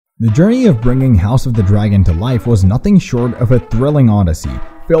The journey of bringing House of the Dragon to life was nothing short of a thrilling odyssey,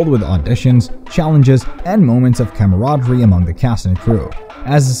 filled with auditions, challenges, and moments of camaraderie among the cast and crew.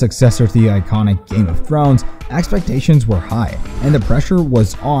 As the successor to the iconic Game of Thrones, expectations were high, and the pressure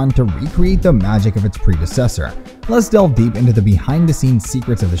was on to recreate the magic of its predecessor. Let's delve deep into the behind-the-scenes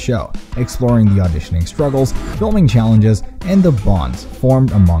secrets of the show, exploring the auditioning struggles, filming challenges, and the bonds formed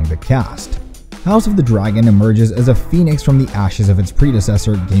among the cast. House of the Dragon emerges as a phoenix from the ashes of its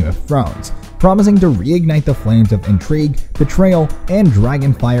predecessor, Game of Thrones, promising to reignite the flames of intrigue, betrayal, and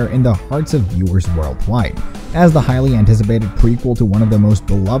dragonfire in the hearts of viewers worldwide. As the highly anticipated prequel to one of the most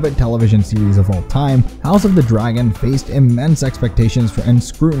beloved television series of all time, House of the Dragon faced immense expectations and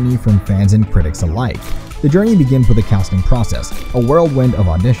scrutiny from fans and critics alike. The journey begins with the casting process, a whirlwind of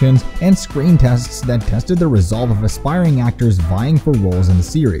auditions and screen tests that tested the resolve of aspiring actors vying for roles in the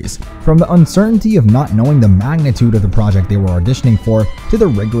series. From the uncertainty of not knowing the magnitude of the project they were auditioning for to the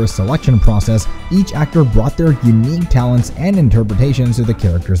rigorous selection process, each actor brought their unique talents and interpretations to the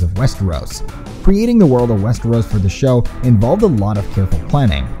characters of Westeros. Creating the world of Westeros for the show involved a lot of careful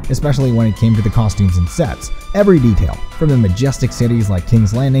planning, especially when it came to the costumes and sets. Every detail, from the majestic cities like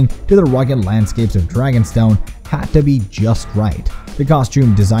King's Landing to the rugged landscapes of Dragonstone, had to be just right. The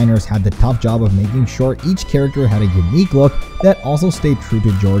costume designers had the tough job of making sure each character had a unique look that also stayed true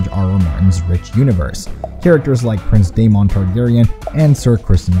to George R.R. Martin's rich universe. Characters like Prince Daemon Targaryen and Sir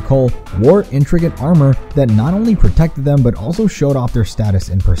Criston Cole wore intricate armor that not only protected them but also showed off their status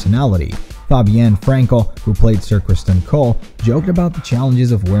and personality. Fabienne Frankel, who played Sir Criston Cole, joked about the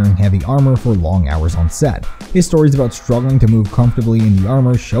challenges of wearing heavy armor for long hours on set. His stories about struggling to move comfortably in the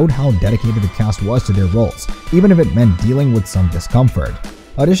armor showed how dedicated the cast was to their roles, even if it meant dealing with some discomfort.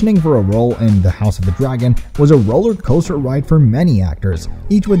 Auditioning for a role in The House of the Dragon was a roller coaster ride for many actors,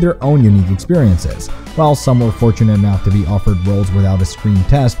 each with their own unique experiences. While some were fortunate enough to be offered roles without a screen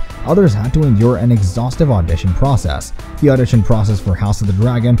test, others had to endure an exhaustive audition process. The audition process for House of the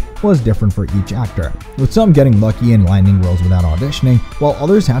Dragon was different for each actor, with some getting lucky and landing roles without auditioning, while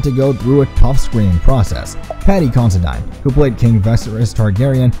others had to go through a tough screening process. Paddy Considine, who played King Viserys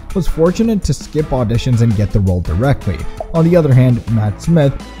Targaryen, was fortunate to skip auditions and get the role directly. On the other hand, Matt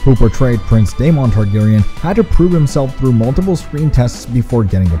Smith, who portrayed Prince Daemon Targaryen, had to prove himself through multiple screen tests before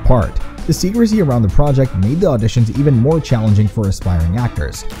getting the part. The secrecy around the project made the auditions even more challenging for aspiring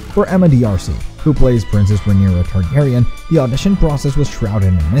actors. For Emma D'Arcy, who plays Princess Rhaenyra Targaryen, the audition process was shrouded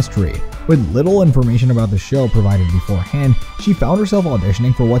in mystery. With little information about the show provided beforehand, she found herself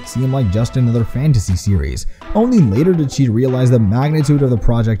auditioning for what seemed like just another fantasy series. Only later did she realize the magnitude of the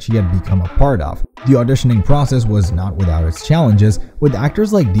project she had become a part of. The auditioning process was not without its challenges, with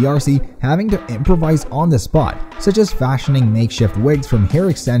actors like D'Arcy having to improvise on the spot, such as fashioning makeshift wigs from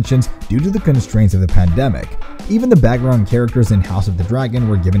hair extensions due to the constraints of the pandemic. Even the background characters in House of the Dragon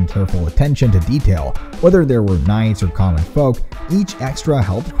were given careful attention to detail. Whether there were knights or common folk, each extra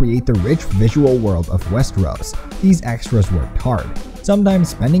helped create the rich visual world of Westeros. These extras worked hard, sometimes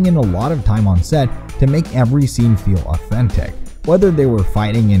spending in a lot of time on set to make every scene feel authentic. Whether they were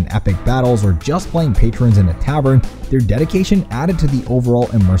fighting in epic battles or just playing patrons in a tavern, their dedication added to the overall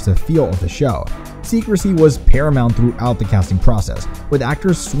immersive feel of the show. Secrecy was paramount throughout the casting process, with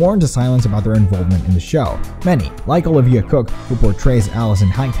actors sworn to silence about their involvement in the show. Many, like Olivia Cooke, who portrays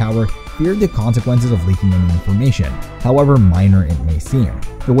Alicent Hightower, feared the consequences of leaking any information, however minor it may seem.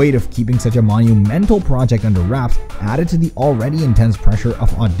 The weight of keeping such a monumental project under wraps added to the already intense pressure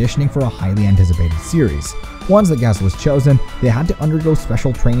of auditioning for a highly anticipated series. Once the cast was chosen, they had to undergo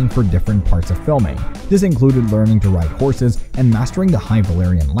special training for different parts of filming. This included learning to ride horses and mastering the High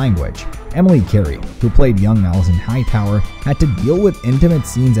Valyrian language. Emily Carey, who played young Alicent Hightower, had to deal with intimate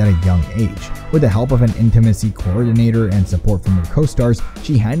scenes at a young age. With the help of an intimacy coordinator and support from her co-stars,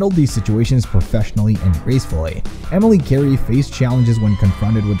 she handled these situations professionally and gracefully. Emily Carey faced challenges when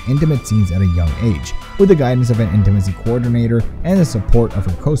confronted with intimate scenes at a young age. With the guidance of an intimacy coordinator and the support of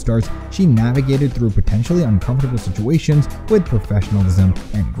her co-stars, she navigated through potentially uncomfortable situations with professionalism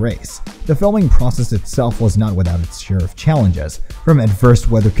and grace. The filming process itself was not without its share of challenges, from adverse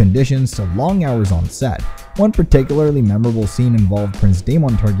weather conditions to long hours on set. One particularly memorable scene involved Prince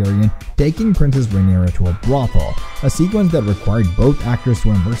Daemon Targaryen taking Princess Rhaenyra to a brothel, a sequence that required both actors to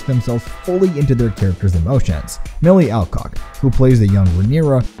immerse themselves fully into their characters' emotions. Millie Alcock, who plays the young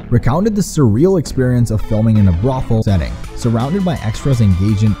Rhaenyra, recounted the surreal experience of filming in a brothel setting, surrounded by extras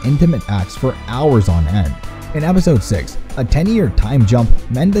engaged in intimate acts for hours on end. In episode 6, a 10-year time jump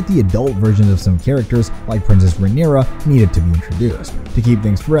meant that the adult versions of some characters, like Princess Rhaenyra, needed to be introduced. To keep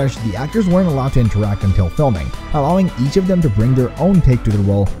things fresh, the actors weren't allowed to interact until filming, allowing each of them to bring their own take to the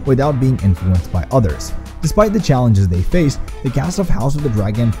role without being influenced by others. Despite the challenges they faced, the cast of House of the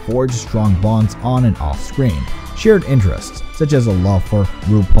Dragon forged strong bonds on and off screen. Shared interests, such as a love for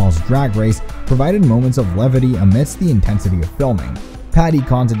RuPaul's Drag Race, provided moments of levity amidst the intensity of filming. Paddy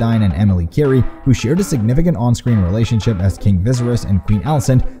Considine and Emily Carey, who shared a significant on-screen relationship as King Viserys and Queen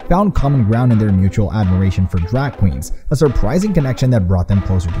Alicent, found common ground in their mutual admiration for drag queens, a surprising connection that brought them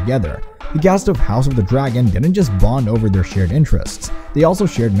closer together. The cast of House of the Dragon didn't just bond over their shared interests, they also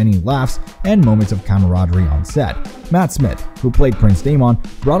shared many laughs and moments of camaraderie on set. Matt Smith, who played Prince Daemon,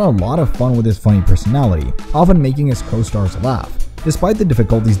 brought a lot of fun with his funny personality, often making his co-stars laugh. Despite the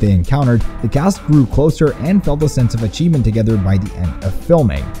difficulties they encountered, the cast grew closer and felt a sense of achievement together by the end of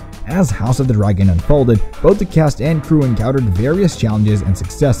filming. As House of the Dragon unfolded, both the cast and crew encountered various challenges and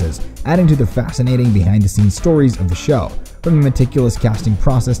successes, adding to the fascinating behind-the-scenes stories of the show. From the meticulous casting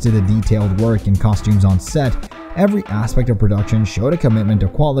process to the detailed work and costumes on set, every aspect of production showed a commitment to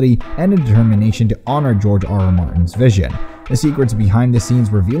quality and a determination to honor George R.R. Martin's vision. The secrets behind the scenes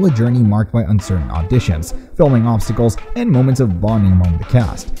reveal a journey marked by uncertain auditions, filming obstacles, and moments of bonding among the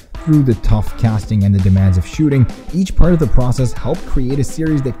cast. Through the tough casting and the demands of shooting, each part of the process helped create a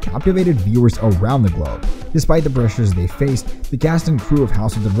series that captivated viewers around the globe. Despite the pressures they faced, the cast and crew of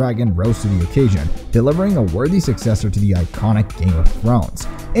House of the Dragon rose to the occasion, delivering a worthy successor to the iconic Game of Thrones.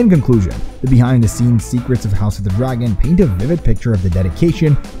 In conclusion, the behind-the-scenes secrets of House of the Dragon paint a vivid picture of the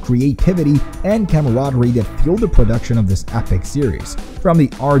dedication, creativity, and camaraderie that fueled the production of this epic series. From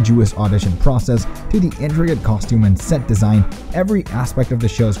the arduous audition process to the intricate costume and set design, every aspect of the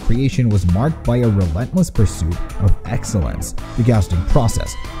show's creation was marked by a relentless pursuit of excellence. The casting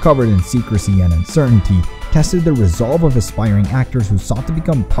process, covered in secrecy and uncertainty, tested the resolve of aspiring actors who sought to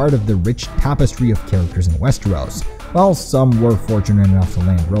become part of the rich tapestry of characters in Westeros. While some were fortunate enough to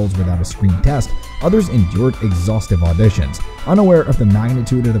land roles without a screen test, others endured exhaustive auditions, unaware of the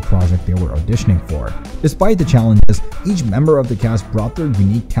magnitude of the project they were auditioning for. Despite the challenges, each member of the cast brought their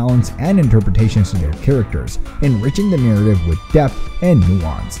unique talents and interpretations to their characters, enriching the narrative with depth and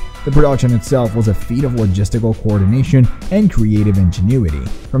nuance. The production itself was a feat of logistical coordination and creative ingenuity.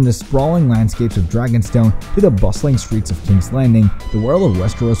 From the sprawling landscapes of Dragonstone to the bustling streets of King's Landing, the world of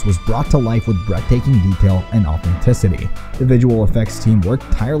Westeros was brought to life with breathtaking detail and authenticity. The visual effects team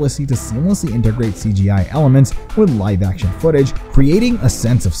worked tirelessly to seamlessly integrate CGI elements with live-action footage, creating a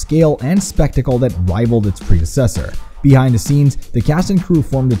sense of scale and spectacle that rivaled its predecessor. Behind the scenes, the cast and crew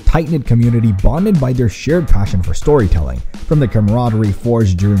formed a tight-knit community bonded by their shared passion for storytelling. From the camaraderie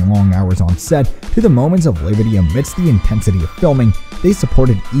forged during long hours on set to the moments of levity amidst the intensity of filming, they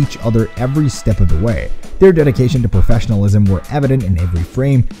supported each other every step of the way. Their dedication to professionalism were evident in every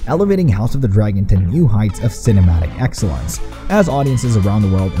frame, elevating House of the Dragon to new heights of cinematic excellence. As audiences around the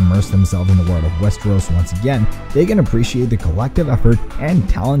world immerse themselves in the world of Westeros once again, they can appreciate the collective effort and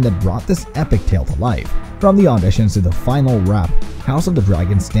talent that brought this epic tale to life. From the auditions to the final wrap, House of the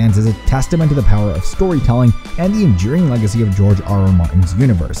Dragon stands as a testament to the power of storytelling and the enduring legacy of George R.R. Martin's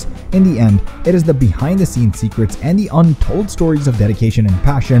universe. In the end, it is the behind-the-scenes secrets and the untold stories of dedication and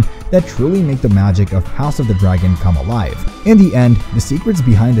passion that truly make the magic of House of the Dragon come alive. In the end, the secrets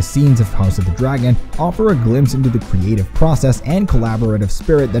behind the scenes of House of the Dragon offer a glimpse into the creative process and collaborative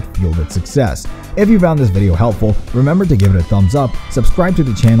spirit that fueled its success. If you found this video helpful, remember to give it a thumbs up, subscribe to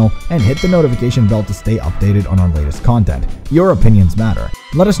the channel, and hit the notification bell to stay updated on our latest content. Your opinions matter.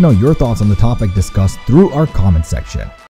 Let us know your thoughts on the topic discussed through our comment section.